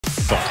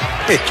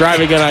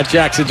Driving in on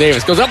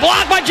Jackson-Davis. Goes a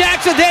block by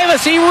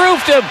Jackson-Davis. He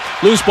roofed him.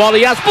 Loose ball to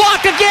Giannis.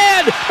 Blocked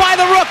again by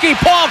the rookie.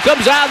 Paul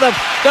comes out of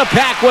the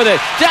pack with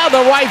it. Down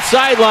the right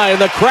sideline.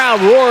 The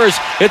crowd roars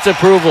its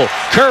approval.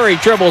 Curry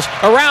dribbles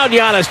around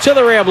Giannis to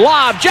the rim.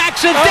 Lob.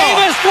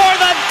 Jackson-Davis for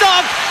the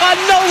dunk. A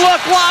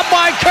no-look lob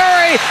by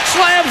Curry.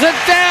 Slams it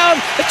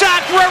down.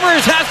 Doc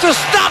Rivers has to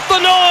stop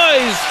the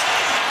noise.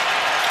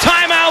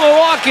 Timeout,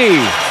 Milwaukee.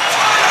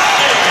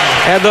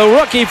 And the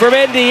rookie from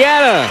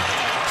Indiana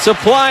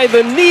supply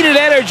the needed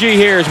energy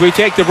here as we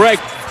take the break.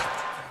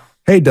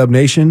 Hey, Dub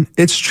Nation,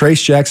 it's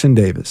Trayce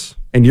Jackson-Davis,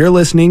 and you're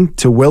listening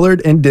to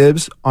Willard and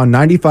Dibs on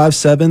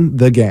 95.7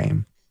 The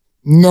Game.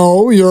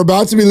 No, you're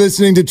about to be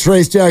listening to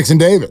Trayce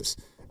Jackson-Davis,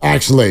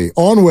 actually,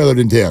 on Willard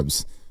and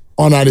Dibs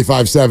on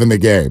 95.7 The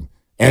Game.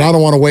 And I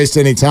don't want to waste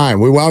any time.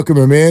 We welcome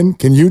him in.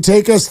 Can you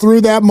take us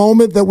through that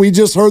moment that we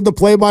just heard the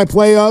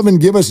play-by-play of and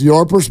give us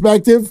your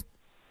perspective?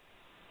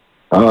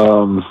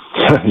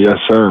 Yes,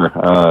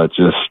 sir.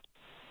 Just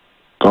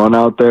going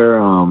out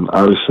there,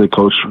 obviously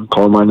Coach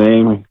called my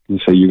name. He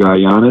said, "You got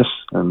Giannis,"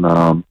 and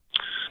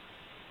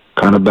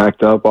kind of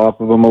backed up off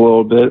of him a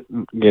little bit,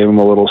 gave him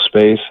a little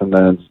space, and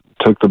then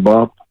took the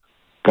bump,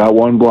 got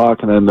one block,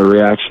 and then the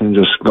reaction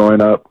just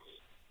going up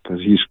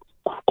because he's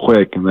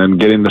quick, and then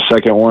getting the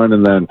second one,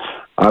 and then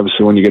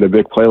obviously when you get a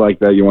big play like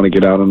that, you want to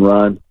get out and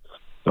run.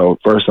 So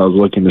first I was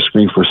looking to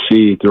screen for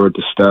C, threw it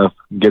to Steph,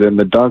 get in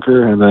the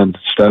dunker, and then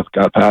Steph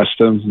got past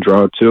him,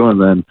 draw it to,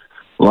 and then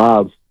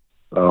lob.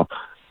 So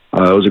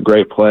it was a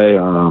great play.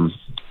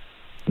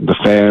 The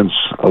fans,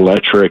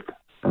 electric,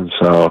 and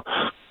so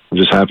I'm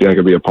just happy I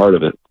could be a part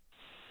of it.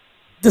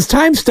 Does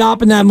time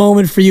stop in that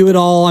moment for you at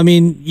all? I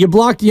mean, you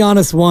blocked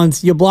Giannis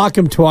once, you block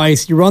him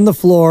twice, you run the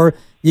floor,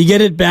 you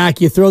get it back,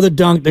 you throw the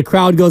dunk, the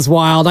crowd goes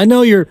wild. I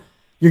know you're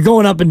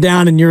going up and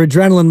down and your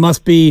adrenaline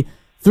must be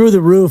through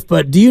the roof,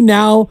 but do you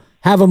now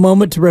have a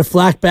moment to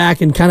reflect back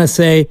and kind of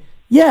say,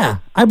 yeah,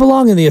 I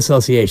belong in the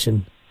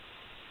association?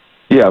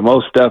 Yeah,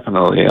 most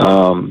definitely.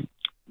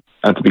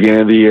 At the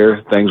beginning of the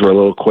year, things were a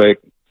little quick.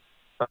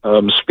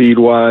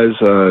 Speed-wise,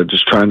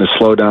 just trying to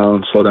slow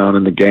down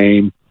in the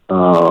game.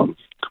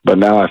 But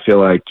now I feel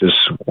like just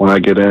when I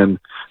get in,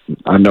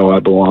 I know I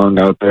belong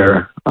out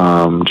there.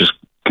 Just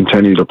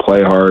continue to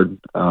play hard,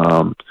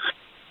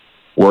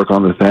 work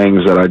on the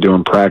things that I do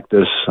in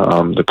practice.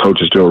 The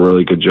coaches do a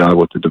really good job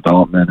with the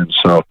development, and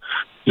so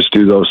just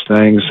do those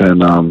things,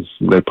 and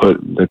they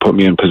put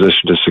me in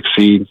position to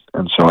succeed.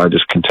 And so I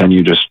just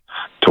continue just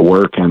to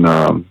work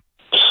and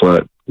just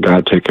let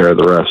God take care of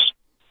the rest.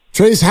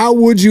 Trayce, how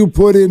would you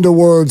put into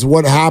words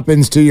what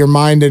happens to your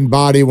mind and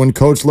body when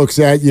Coach looks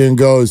at you and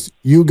goes,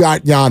 "You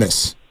got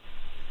Giannis"?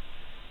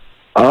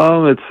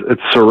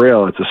 It's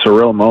surreal. It's a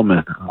surreal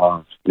moment.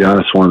 Giannis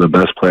is one of the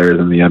best players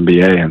in the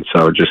NBA, and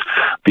so just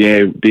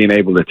being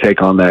able to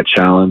take on that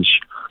challenge.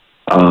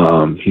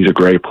 He's a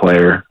great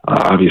player.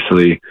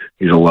 Obviously,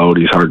 he's a load.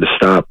 He's hard to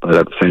stop, but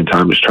at the same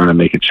time, just trying to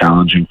make it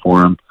challenging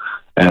for him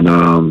and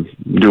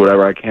do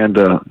whatever I can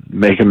to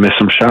make him miss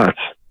some shots.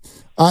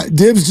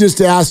 Dibs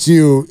just asked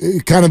you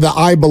kind of the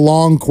I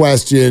belong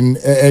question,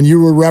 and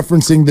you were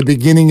referencing the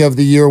beginning of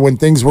the year when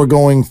things were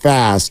going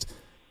fast.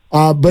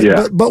 But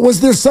was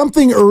there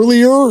something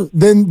earlier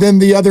than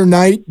the other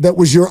night that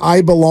was your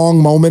I belong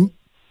moment?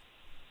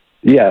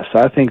 Yes,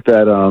 I think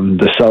that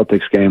the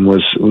Celtics game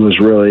was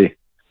really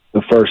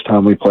the first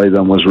time we played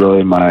them was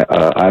really my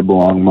I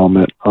belong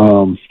moment.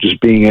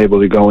 Just being able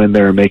to go in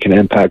there and make an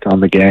impact on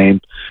the game,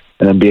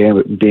 and then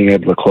being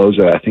able to close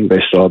it. I think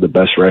they still have the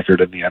best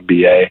record in the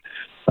NBA.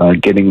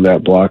 Getting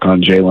that block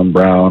on Jaylen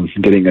Brown,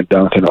 getting a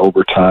dunk in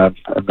overtime,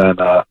 and then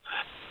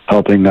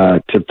helping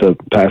tip the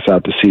pass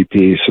out to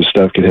CP so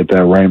Steph could hit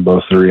that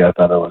rainbow three. I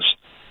thought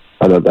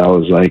that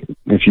was like,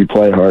 if you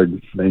play hard,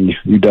 then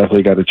you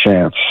definitely got a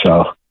chance.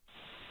 So.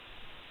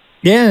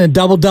 Yeah, and a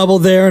double-double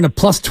there and a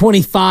plus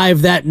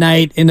 25 that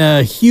night in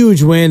a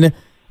huge win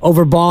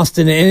over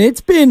Boston. And it's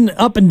been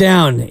up and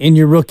down in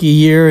your rookie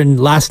year, and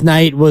last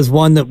night was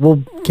one that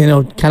we'll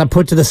kind of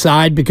put to the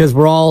side because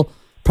we're all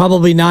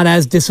probably not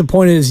as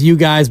disappointed as you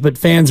guys, but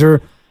fans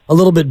are a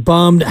little bit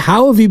bummed.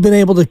 How have you been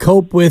able to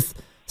cope with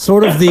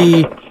sort of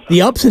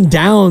the ups and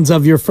downs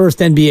of your first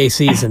NBA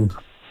season?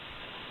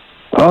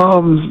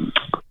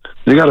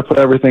 You got to put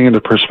everything into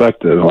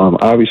perspective.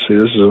 Obviously,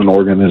 this is an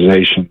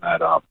organization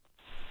that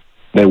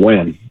they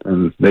win,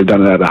 and they've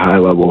done it at a high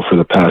level for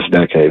the past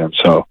decade. And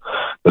so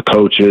the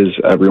coaches,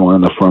 everyone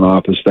in the front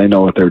office, they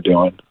know what they're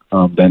doing.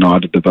 They know how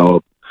to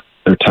develop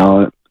their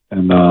talent,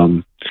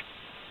 and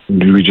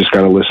we just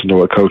got to listen to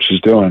what Coach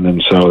is doing.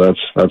 And so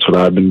that's what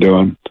I've been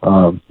doing.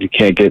 You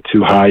can't get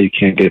too high, you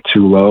can't get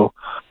too low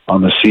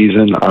on the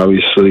season.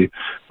 Obviously,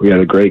 we had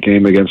a great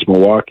game against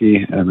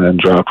Milwaukee and then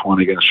dropped one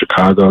against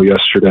Chicago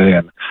yesterday,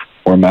 and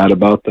we're mad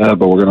about that,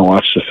 but we're going to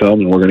watch the film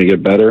and we're going to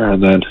get better.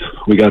 And then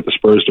we got the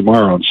Spurs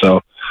tomorrow, and so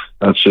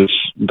that's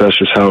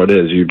just how it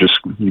is. You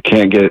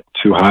can't get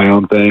too high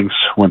on things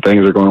when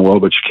things are going well,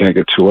 but you can't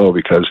get too low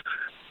because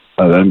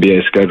the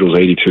NBA schedule is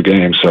 82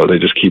 games, so they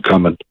just keep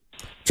coming.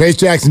 Trayce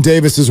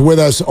Jackson-Davis is with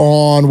us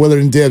on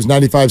Willard and Dibs,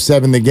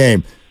 95.7 The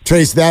Game.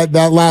 Trayce,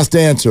 that last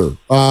answer,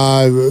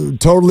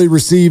 totally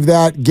receive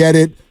that, get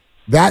it.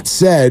 That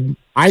said,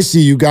 I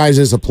see you guys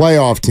as a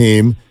playoff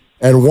team,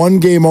 and one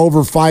game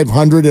over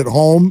 500 at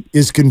home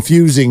is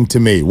confusing to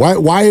me.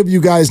 Why have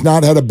you guys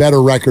not had a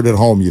better record at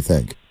home, you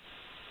think?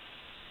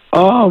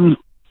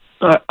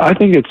 I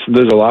think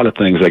there's a lot of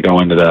things that go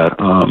into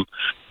that.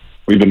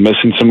 We've been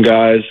missing some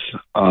guys,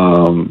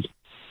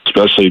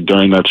 especially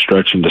during that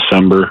stretch in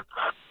December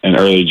and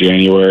early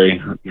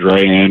January.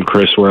 Dre and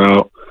Chris were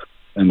out.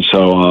 And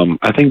so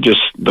I think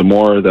just the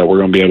more that we're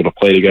going to be able to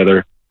play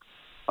together,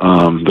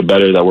 the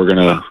better that we're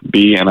going to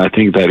be. And I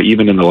think that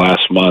even in the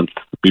last month,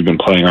 we've been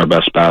playing our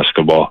best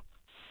basketball.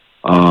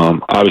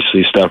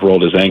 Obviously, Steph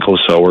rolled his ankle,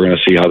 so we're going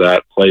to see how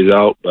that plays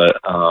out. But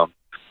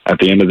at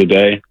the end of the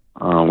day,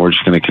 we're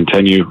just going to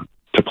continue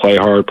to play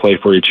hard, play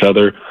for each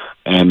other.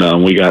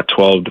 And we got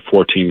 12 to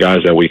 14 guys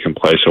that we can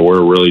play. So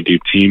we're a really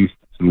deep team,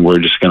 and we're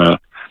going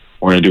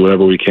to do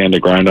whatever we can to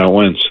grind out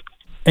wins.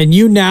 And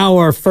you now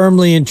are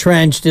firmly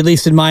entrenched, at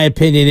least in my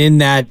opinion, in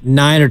that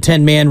 9 or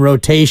 10 man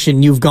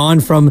rotation. You've gone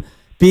from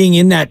being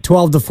in that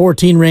 12 to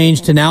 14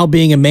 range to now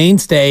being a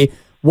mainstay.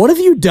 What have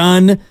you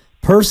done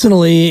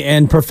personally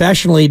and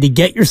professionally to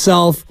get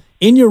yourself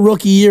in your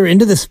rookie year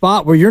into the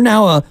spot where you're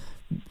now a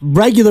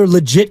regular,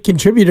 legit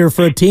contributor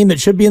for a team that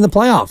should be in the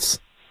playoffs?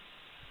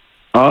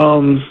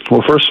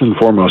 Well, first and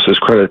foremost, is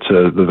credit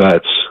to the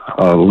vets,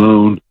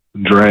 Loon,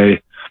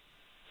 Dre,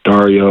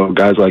 Dario,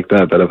 guys like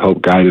that have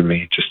helped guided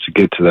me just to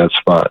get to that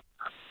spot.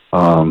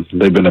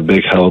 They've been a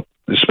big help,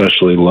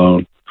 especially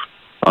Loan.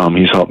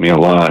 He's helped me a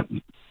lot.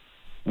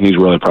 He's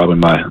really probably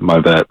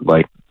my vet,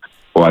 like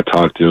who I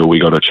talk to. We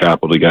go to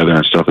chapel together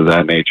and stuff of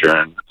that nature.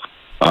 And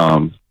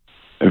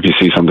if you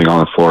see something on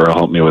the floor, he'll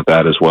help me with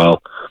that as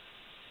well.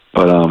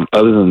 But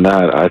other than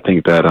that, I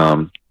think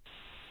that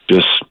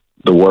just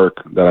the work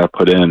that I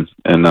put in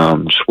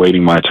and just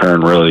waiting my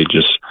turn, really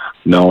just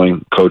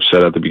knowing Coach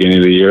said at the beginning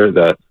of the year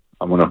that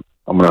I'm gonna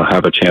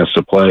have a chance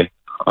to play.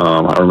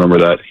 I remember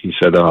that he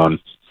said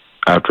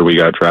after we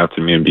got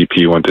drafted, me and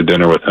BP went to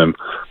dinner with him,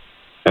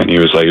 and he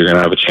was like, "You're gonna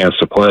have a chance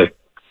to play,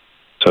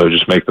 so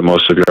just make the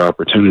most of your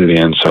opportunity."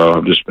 And so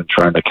I've just been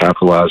trying to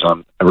capitalize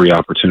on every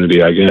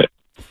opportunity I get.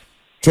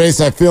 Trayce,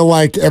 I feel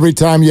like every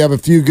time you have a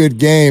few good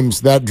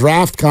games, that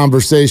draft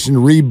conversation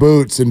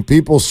reboots and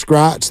people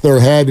scratch their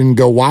head and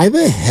go, "Why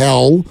the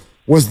hell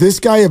was this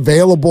guy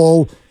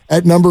available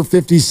at number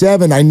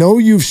 57? I know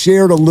you've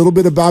shared a little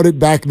bit about it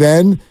back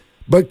then,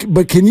 but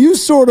can you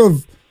sort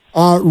of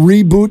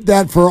reboot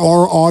that for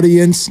our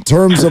audience in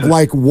terms of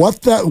like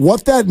what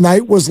that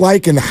night was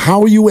like and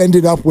how you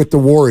ended up with the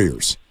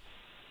Warriors?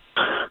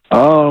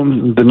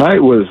 The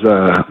night was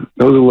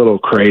it was a little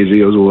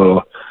crazy. It was a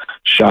little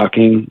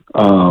shocking.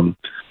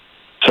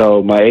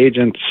 So my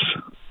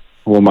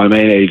my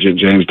main agent,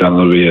 James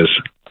Dunleavy, is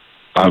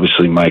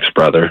obviously Mike's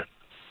brother,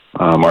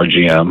 our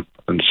GM,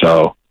 and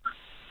so.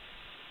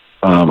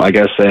 I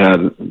guess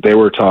they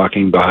were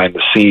talking behind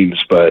the scenes,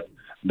 but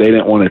they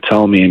didn't want to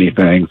tell me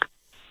anything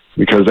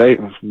because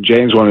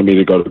James wanted me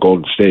to go to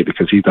Golden State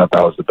because he thought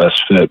that was the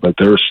best fit. But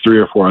there was 3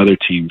 or 4 other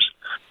teams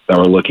that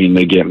were looking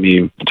to get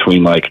me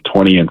between like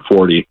 20 and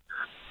 40.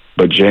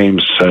 But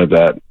James said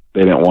that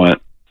they didn't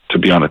want to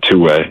be on a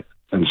 2-way.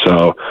 And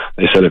so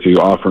they said, if you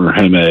offer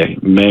him a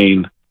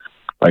main,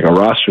 like a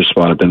roster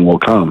spot, then we'll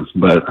come.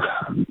 But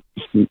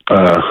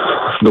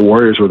the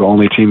Warriors were the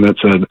only team that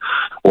said,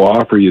 we'll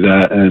offer you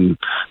that. And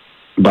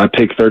by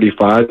pick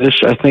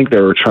 35-ish, I think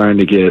they were trying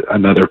to get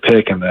another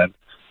pick. And then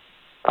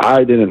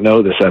I didn't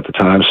know this at the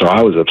time, so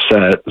I was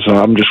upset. So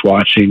I'm just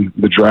watching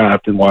the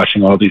draft and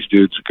watching all these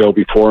dudes go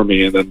before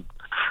me. And then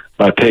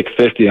by pick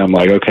 50, I'm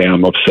like, okay,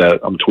 I'm upset.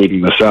 I'm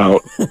tweeting this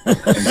out.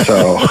 And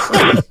so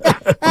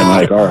I'm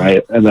like, all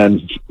right. And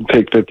then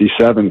pick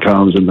 57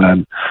 comes, and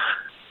then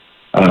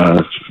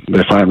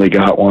they finally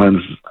got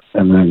one,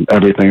 and then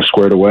everything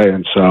squared away.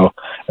 And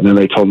then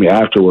they told me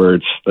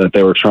afterwards that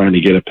they were trying to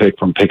get a pick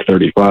from pick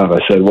 35. I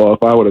said, well,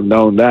 if I would have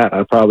known that,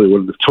 I probably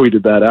would have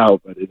tweeted that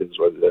out, but it is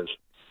what it is.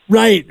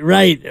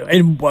 Right.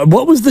 And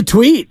what was the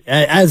tweet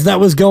as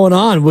that was going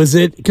on? Was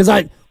it because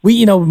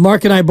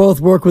Mark and I both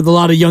work with a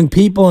lot of young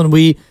people, and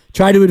we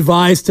try to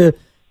advise to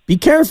be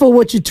careful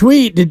what you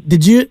tweet.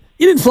 Did you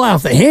didn't fly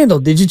off the handle,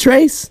 did you,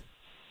 Trayce?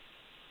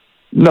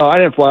 No, I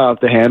didn't fly off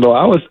the handle.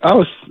 I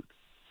was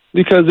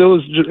because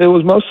it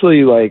was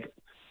mostly like,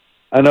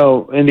 I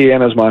know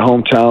Indiana's my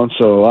hometown,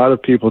 so a lot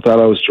of people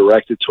thought I was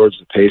directed towards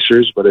the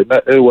Pacers, but it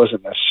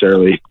wasn't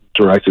necessarily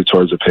directed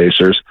towards the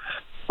Pacers.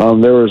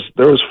 There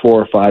was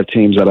 4 or 5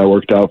 teams that I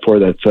worked out for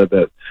that said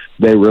that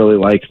they really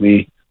liked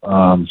me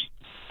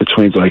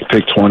between like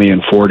pick 20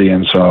 and 40,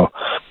 and so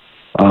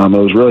it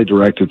was really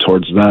directed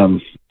towards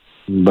them.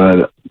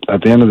 But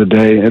at the end of the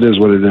day, it is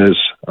what it is.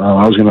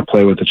 I was going to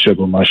play with a chip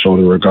on my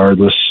shoulder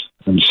regardless,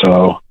 and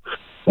so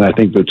I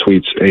think the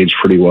tweets aged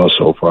pretty well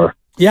so far.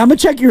 Yeah, I'm gonna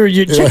check your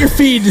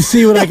feed to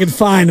see what I can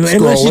find,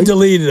 unless you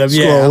deleted them.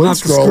 Yeah, I'm not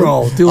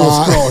scroll. Do a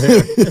little scroll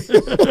here.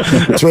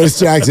 Trayce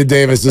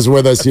Jackson-Davis is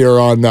with us here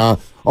on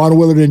on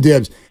Willard and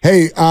Dibs.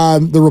 Hey,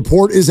 the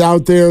report is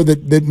out there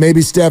that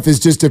maybe Steph is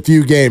just a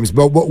few games,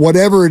 but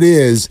whatever it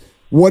is,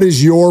 what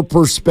is your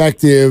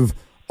perspective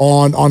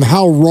on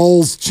how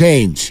roles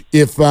change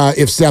if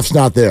Steph's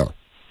not there?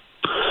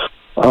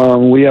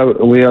 We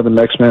have a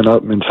next man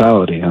up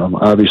mentality.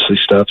 Obviously,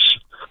 Steph's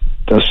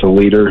the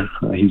leader.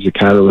 He's the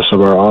catalyst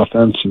of our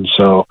offense, and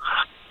so.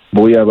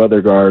 But we have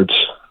other guards,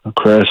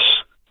 Chris,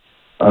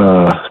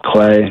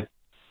 Clay,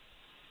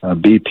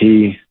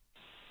 BP,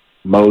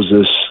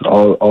 Moses.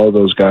 All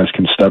those guys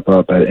can step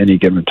up at any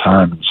given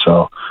time, and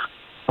so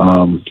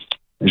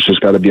it's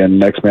just got to be a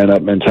next man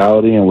up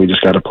mentality, and we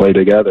just got to play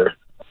together.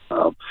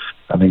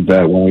 I think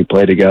that when we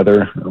play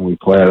together and we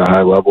play at a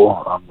high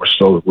level, we're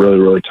still really,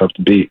 really tough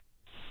to beat.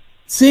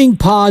 Seeing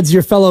Pods,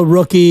 your fellow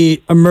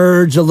rookie,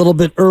 emerge a little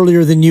bit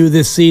earlier than you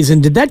this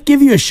season, did that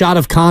give you a shot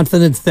of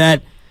confidence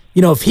that,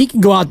 if he can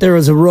go out there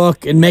as a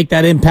rook and make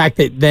that impact,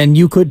 then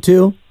you could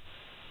too?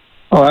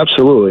 Oh,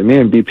 absolutely. Me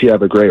and BP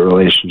have a great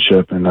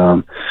relationship,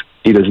 and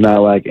he does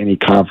not lack any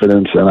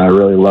confidence, and I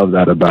really love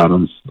that about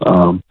him.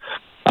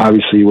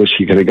 Obviously, you wish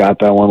he could have got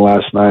that one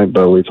last night,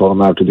 but we told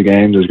him after the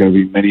game there's going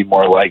to be many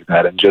more like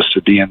that, and just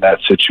to be in that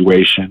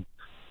situation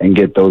and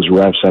get those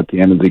reps at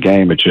the end of the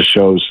game, it just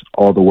shows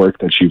all the work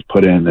that you've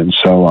put in, and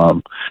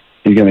so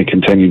he's going to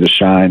continue to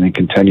shine and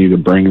continue to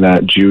bring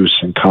that juice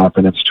and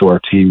confidence to our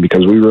team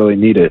because we really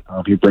need it.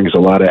 He brings a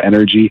lot of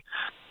energy,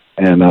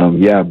 and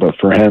but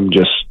for him,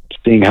 just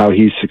seeing how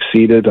he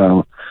succeeded,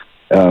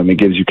 it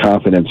gives you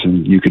confidence,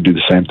 and you could do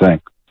the same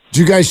thing. Did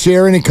you guys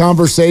share any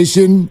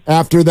conversation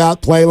after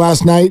that play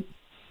last night?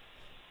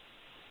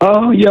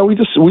 Yeah, we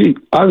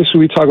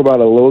obviously talk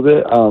about it a little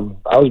bit.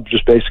 I was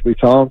just basically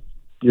telling him,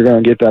 you're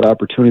going to get that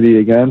opportunity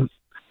again.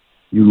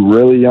 You're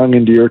really young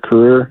into your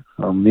career.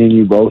 Me and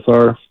you both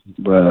are,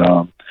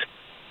 but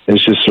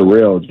it's just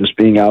surreal. Just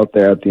being out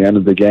there at the end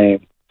of the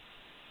game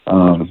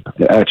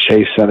at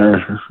Chase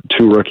Center,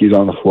 2 rookies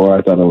on the floor.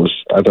 I thought it was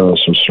a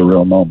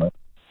surreal moment.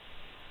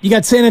 You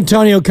got San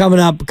Antonio coming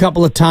up a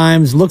couple of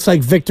times. Looks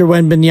like Victor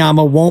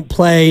Wembanyama won't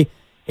play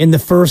in the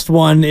first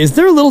one. Is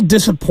there a little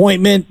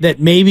disappointment that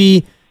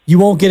maybe you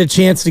won't get a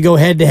chance to go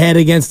head-to-head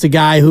against a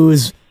guy who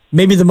is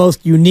maybe the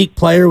most unique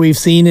player we've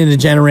seen in a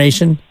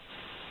generation?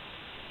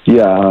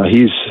 Yeah,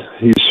 he's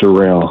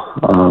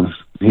surreal.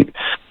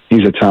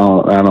 He's a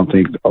talent I don't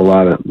think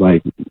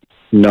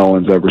no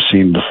one's ever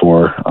seen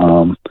before.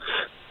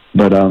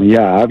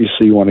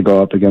 Obviously you want to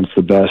go up against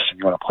the best and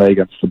you want to play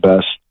against the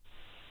best.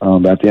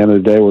 At the end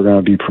of the day, we're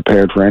going to be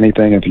prepared for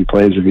anything. If he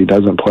plays, if he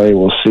doesn't play,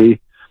 we'll see.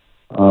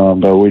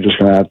 But we're just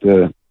going to have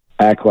to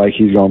act like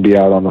he's going to be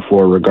out on the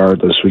floor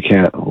regardless. We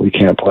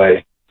can't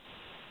play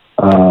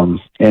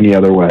any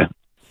other way.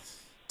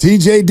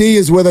 TJD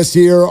is with us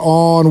here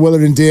on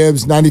Willard and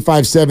Dibs,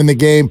 95.7 The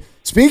Game.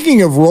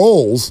 Speaking of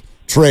roles,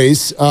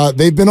 Trayce,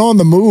 they've been on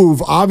the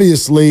move,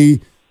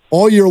 obviously,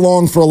 all year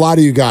long for a lot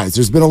of you guys.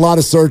 There's been a lot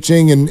of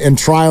searching and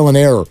trial and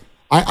error.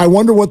 I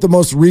wonder what the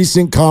most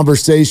recent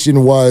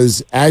conversation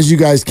was as you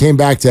guys came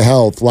back to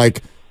health.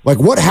 Like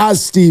what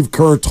has Steve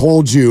Kerr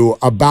told you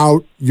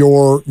about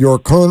your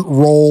current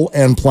role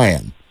and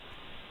plan?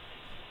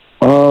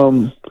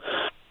 Well,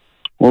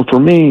 for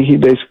me, he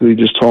basically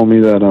just told me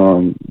that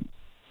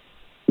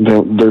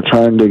they're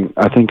trying to.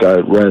 I think I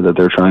read that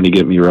they're trying to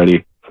get me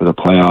ready for the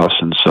playoffs,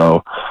 and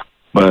so.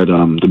 But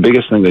the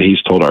biggest thing that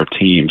he's told our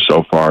team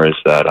so far is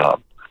that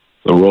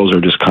the roles are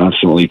just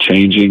constantly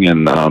changing,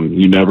 and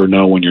you never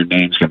know when your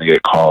name's going to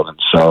get called. And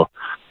so,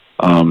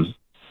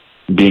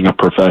 being a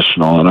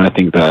professional, and I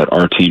think that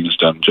our team has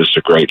done just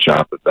a great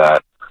job at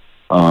that.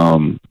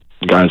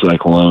 Guys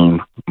like Loon,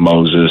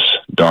 Moses,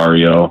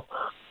 Dario,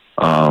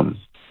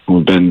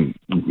 who've been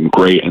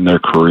great in their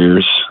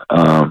careers,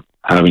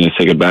 having to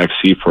take a back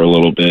seat for a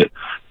little bit,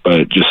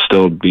 but just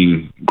still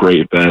being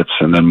great vets,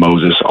 and then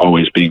Moses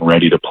always being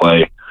ready to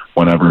play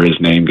whenever his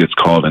name gets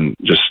called and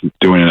just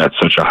doing it at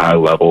such a high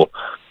level.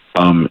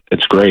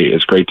 It's great.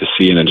 It's great to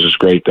see, and it's just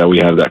great that we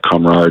have that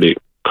camaraderie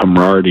on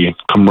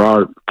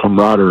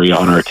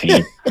our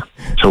team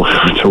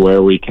to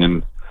where we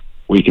can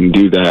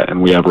do that,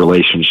 and we have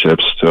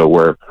relationships to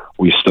where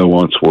we still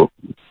want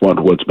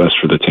what's best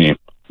for the team.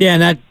 Yeah,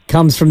 and that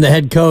comes from the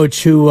head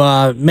coach, who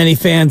many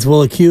fans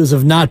will accuse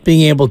of not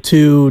being able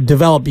to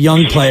develop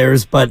young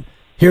players, but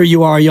here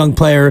you are, a young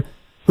player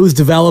who's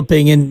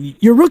developing. And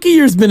your rookie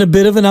year's been a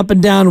bit of an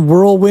up-and-down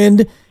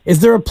whirlwind.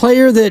 Is there a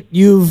player that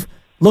you've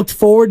looked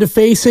forward to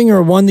facing,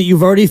 or one that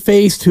you've already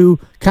faced who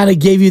kind of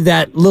gave you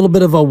that little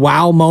bit of a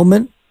wow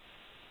moment?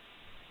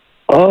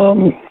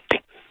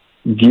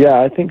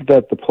 Yeah, I think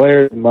that the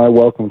player, my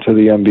welcome to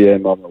the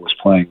NBA moment was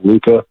playing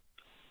Luka,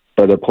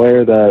 but a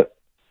player that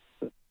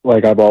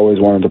I've always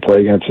wanted to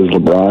play against is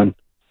LeBron.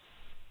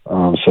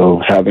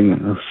 So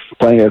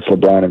playing against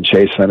LeBron in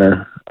Chase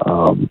Center,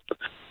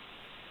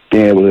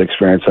 being able to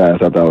experience that, I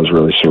thought that was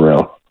really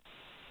surreal.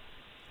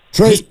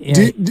 Trayce,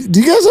 do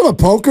you guys have a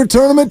poker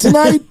tournament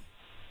tonight?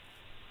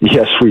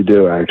 Yes, we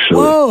do, actually.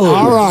 Whoa.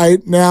 All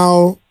right.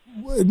 Now,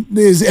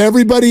 is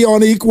everybody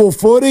on equal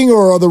footing,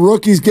 or are the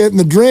rookies getting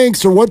the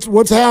drinks, or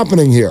what's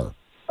happening here?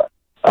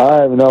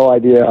 I have no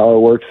idea how it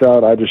works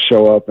out. I just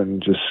show up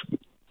and just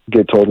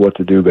get told what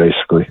to do,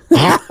 basically.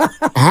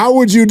 How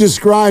would you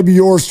describe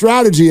your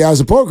strategy as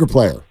a poker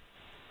player?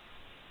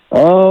 I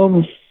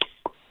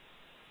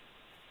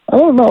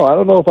don't know. I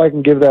don't know if I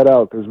can give that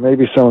out because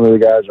maybe some of the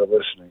guys are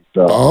listening.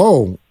 So.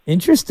 Oh,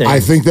 interesting. I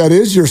think that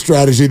is your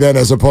strategy then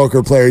as a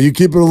poker player. You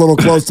keep it a little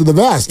close to the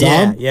vest,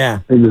 huh? Yeah.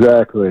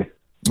 Exactly.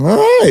 All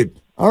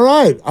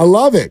right. I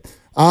love it.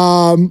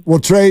 Well,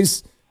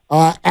 Trayce,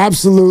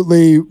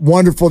 absolutely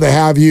wonderful to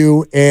have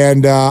you.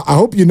 And I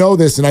hope you know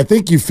this, and I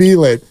think you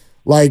feel it.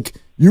 Like,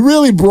 you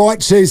really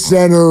brought Chase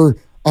Center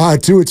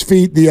to its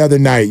feet the other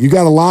night. You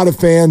got a lot of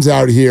fans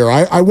out here.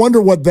 I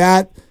wonder what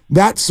that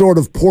sort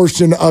of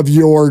portion of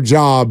your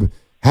job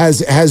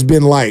has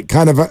been like,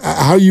 kind of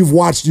how you've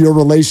watched your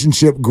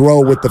relationship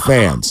grow with the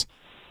fans.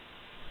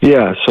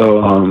 Yeah,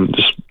 so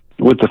just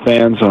with the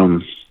fans,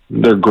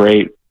 they're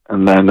great.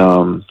 And then,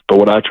 but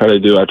what I try to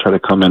do, I try to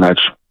come in, I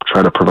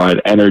try to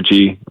provide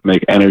energy,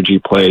 make energy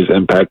plays,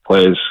 impact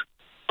plays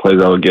that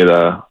will get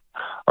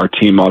our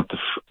team off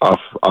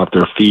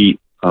their feet,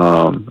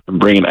 and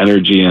bringing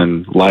energy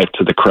and life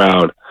to the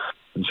crowd.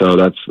 And so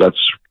that's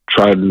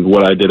tried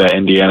what I did at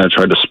Indiana,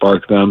 tried to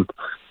spark them.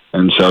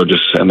 And so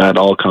and that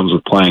all comes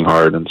with playing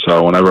hard. And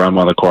so whenever I'm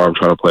on the court, I'm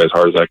trying to play as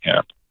hard as I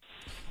can.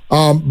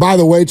 By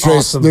the way,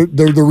 Trayce, awesome.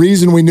 the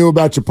reason we knew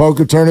about your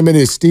poker tournament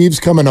is Steve's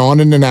coming on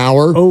in an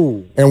hour.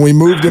 Oh, and we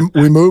moved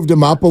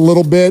him up a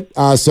little bit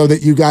so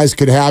that you guys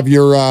could have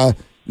your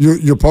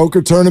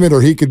poker tournament,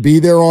 or he could be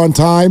there on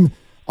time.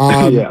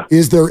 Yeah.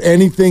 Is there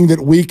anything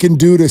that we can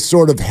do to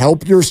sort of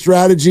help your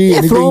strategy?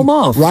 Yeah, throw him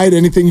off. Right?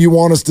 Anything you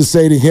want us to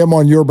say to him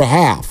on your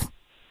behalf?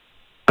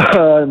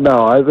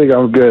 No, I think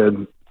I'm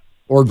good.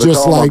 Or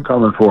just like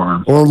coming for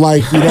him. Or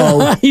like,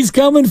 he's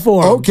coming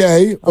for him.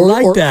 Okay. I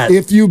like that.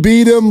 If you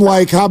beat him,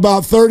 like, how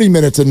about 30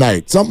 minutes a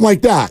night? Something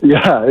like that.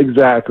 Yeah,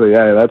 exactly.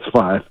 Yeah, that's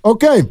fine.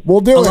 Okay, we'll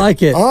do it. I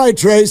like it. All right,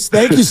 Trayce.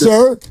 Thank you,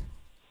 sir.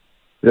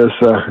 Yes,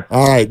 sir.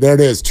 All right, there it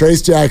is.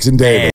 Trayce Jackson-Davis.